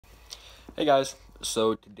Hey guys,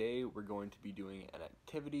 so today we're going to be doing an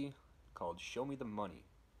activity called Show Me the Money.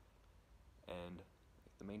 And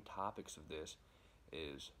the main topics of this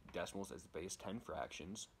is decimals as base 10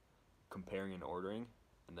 fractions, comparing and ordering,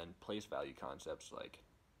 and then place value concepts like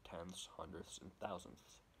tenths, hundredths, and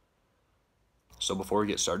thousandths. So before we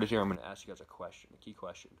get started here, I'm going to ask you guys a key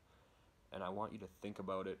question. And I want you to think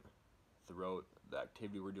about it throughout the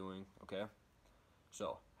activity we're doing, okay?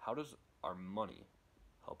 So, how does our money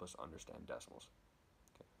help us understand decimals?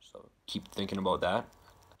 Okay, so keep thinking about that.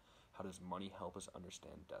 How does money help us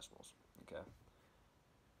understand decimals? Okay.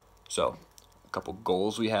 So, a couple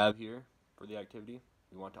goals we have here for the activity.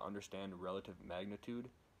 We want to understand relative magnitude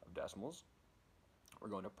of decimals. We're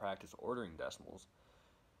going to practice ordering decimals.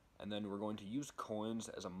 And then we're going to use coins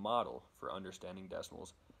as a model for understanding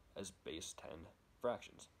decimals as base 10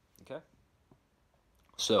 fractions. Okay?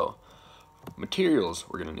 So, materials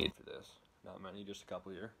we're going to need for this. Not many, just a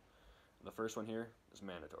couple here. The first one here is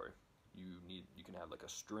mandatory. You can have like a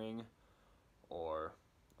string, or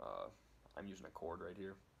I'm using a cord right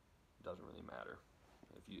here. It doesn't really matter.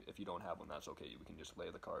 If you don't have one, that's okay. We can just lay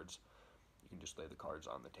the cards. You can just lay the cards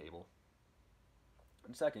on the table.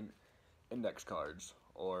 And second, index cards,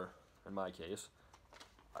 or in my case,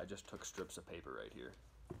 I just took strips of paper right here,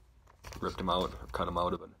 ripped them out, or cut them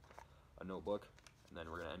out of a notebook, and then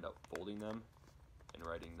we're gonna end up folding them and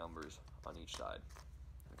writing numbers on each side.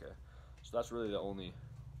 Okay, so that's really the only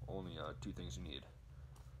two things you need.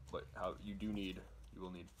 But you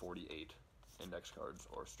will need 48 index cards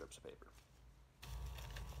or strips of paper.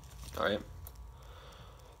 All right.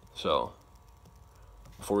 So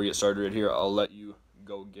before we get started right here, I'll let you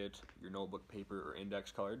go get your notebook paper or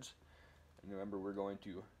index cards. And remember, we're going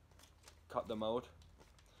to cut them out.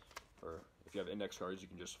 Or if you have index cards, you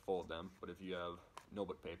can just fold them. But if you have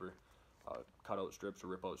notebook paper, cut out strips or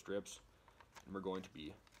rip out strips. And we're going to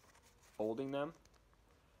be folding them.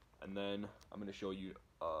 And then I'm going to show you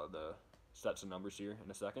the sets of numbers here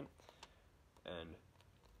in a second. And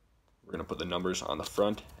we're going to put the numbers on the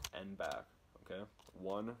front and back. Okay?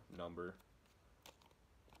 One number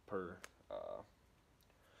per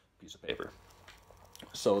piece of paper.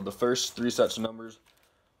 So the first three sets of numbers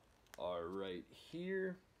are right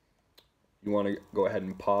here. You want to go ahead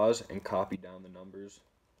and pause and copy down the numbers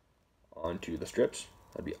onto the strips.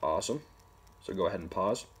 That'd be awesome. So go ahead and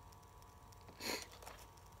pause.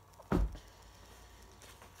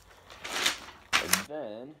 And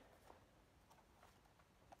then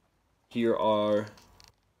here are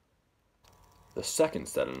the second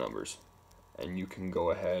set of numbers. And you can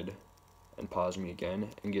go ahead and pause me again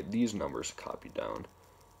and get these numbers copied down.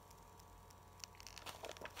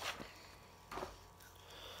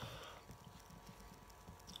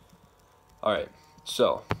 Alright,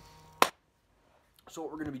 so what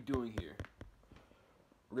we're going to be doing here,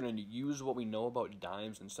 we're going to use what we know about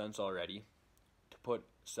dimes and cents already to put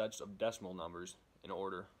sets of decimal numbers in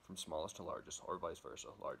order from smallest to largest, or vice versa,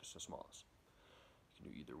 largest to smallest. You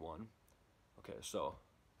can do either one. Okay, so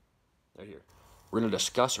right here, we're going to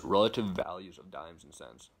discuss relative values of dimes and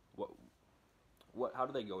cents. How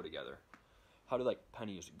do they go together? How do like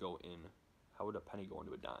pennies go in? How would a penny go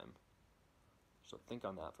into a dime? So think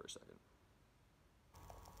on that for a second.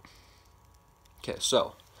 Okay,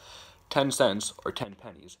 so 10 cents or 10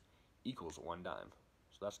 pennies equals 1 dime.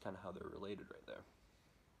 So that's kind of how they're related right there.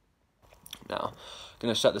 Now, I'm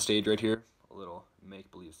going to set the stage right here, a little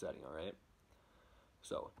make-believe setting, all right?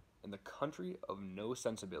 So, in the country of no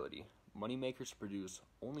sensibility, moneymakers produce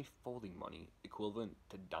only folding money equivalent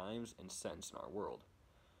to dimes and cents in our world.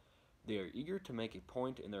 They are eager to make a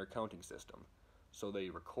point in their accounting system, so they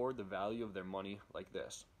record the value of their money like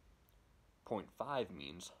this. 0.5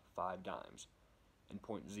 means 5 dimes, and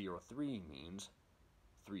 0.03 means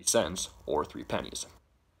 3 cents or 3 pennies.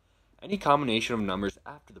 Any combination of numbers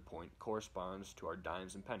after the point corresponds to our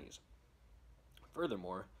dimes and pennies.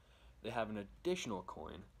 Furthermore, they have an additional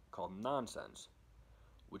coin called nonsense,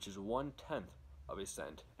 which is 1/10 of a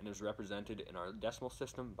cent and is represented in our decimal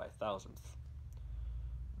system by thousandths.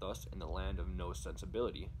 Thus, in the land of no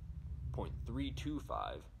sensibility,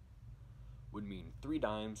 0.325 would mean 3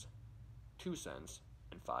 dimes, 2 cents,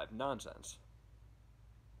 and 5 nonsense.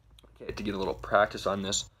 Okay, to get a little practice on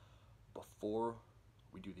this before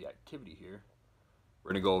we do the activity here,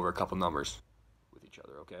 we're going to go over a couple numbers with each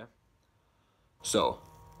other, okay? So,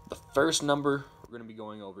 the first number we're going to be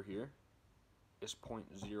going over here is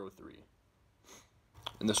 0.03.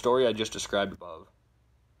 In the story I just described above,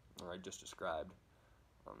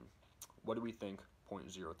 what do we think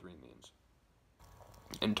 0.03 means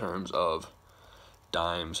in terms of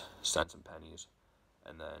dimes, cents, and pennies,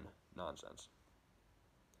 and then nonsense?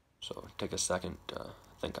 So take a second to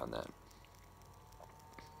think on that.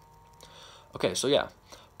 Okay, so yeah,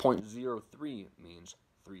 0.03 means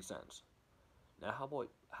 3 cents. Now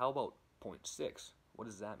how about 0.6? What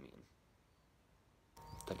does that mean?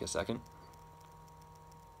 Take a second.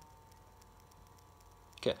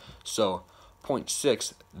 Okay, so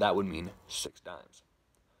 0.6, that would mean 6 dimes.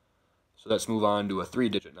 So let's move on to a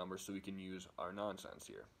 3-digit number so we can use our nonsense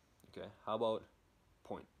here. Okay, how about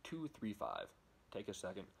 0.235? Take a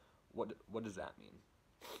second. What does that mean?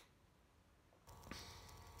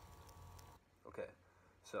 Okay,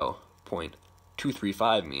 so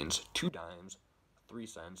 0.235 means 2 dimes, 3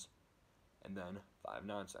 cents, and then 5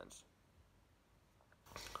 nonsense.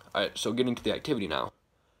 Alright, so getting to the activity now.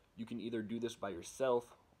 You can either do this by yourself,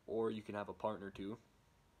 or you can have a partner too,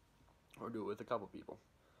 or do it with a couple people.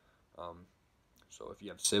 So if you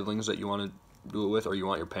have siblings that you want to do it with, or you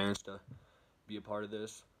want your parents to be a part of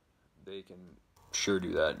this, they can sure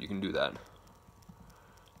do that. You can do that.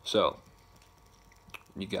 So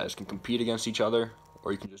you guys can compete against each other,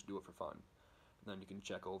 or you can just do it for fun. And then you can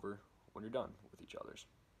check over when you're done with each other's.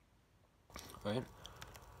 Right?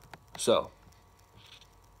 So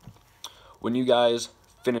when you guys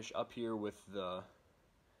finish up here with the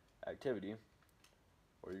activity,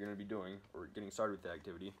 what you're going to be doing, or getting started with the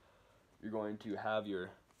activity, you're going to have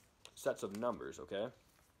your sets of numbers, okay?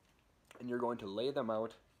 And you're going to lay them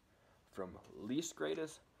out from least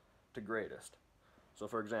greatest to greatest. So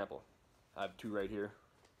for example, I have 2 right here.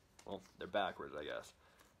 Well, they're backwards, I guess.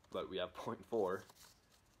 But we have 0.4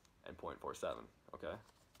 and 0.47, okay?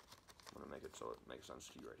 I'm going to make it so it makes sense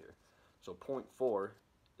to you right here. So 0.4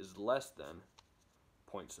 is less than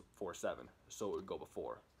 0.47, so it would go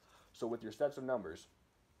before. So with your sets of numbers,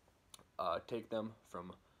 take them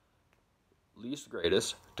from least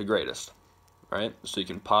greatest to greatest, right? So you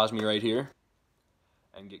can pause me right here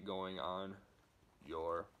and get going on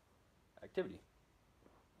your activity.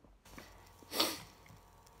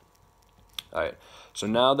 Alright, so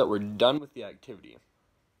now that we're done with the activity,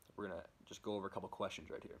 we're going to just go over a couple questions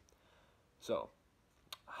right here. So,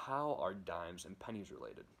 how are dimes and pennies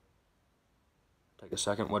related? Take a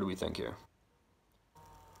second, what do we think here?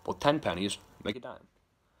 Well, 10 pennies make a dime.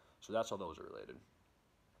 So that's how those are related.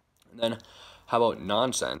 And then, how about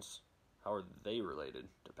nonsense? How are they related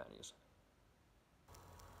to pennies?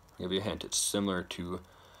 I'll give you a hint. It's similar to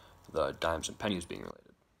the dimes and pennies being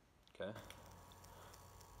related. Okay?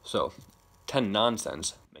 So, 10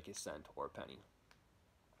 nonsense make a cent or a penny.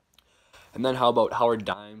 And then how about how are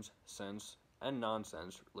dimes, cents, and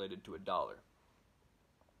nonsense related to a dollar?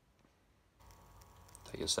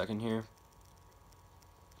 Take a second here.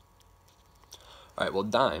 Alright, well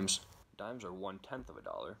dimes are 1/10 of a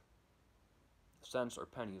dollar. Cents or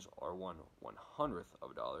pennies are 1/100th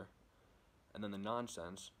of a dollar. And then the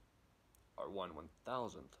nonsense are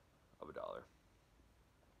 1/1000th of a dollar.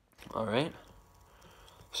 Alright.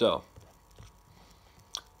 So,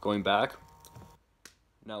 going back,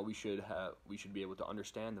 now we should be able to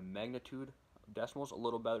understand the magnitude of decimals a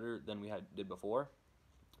little better than we did before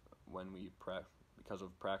because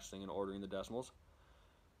of practicing and ordering the decimals.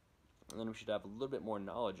 And then we should have a little bit more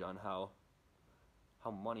knowledge on how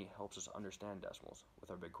money helps us understand decimals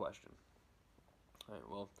with our big question. All right,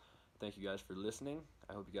 well, thank you guys for listening.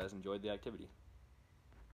 I hope you guys enjoyed the activity.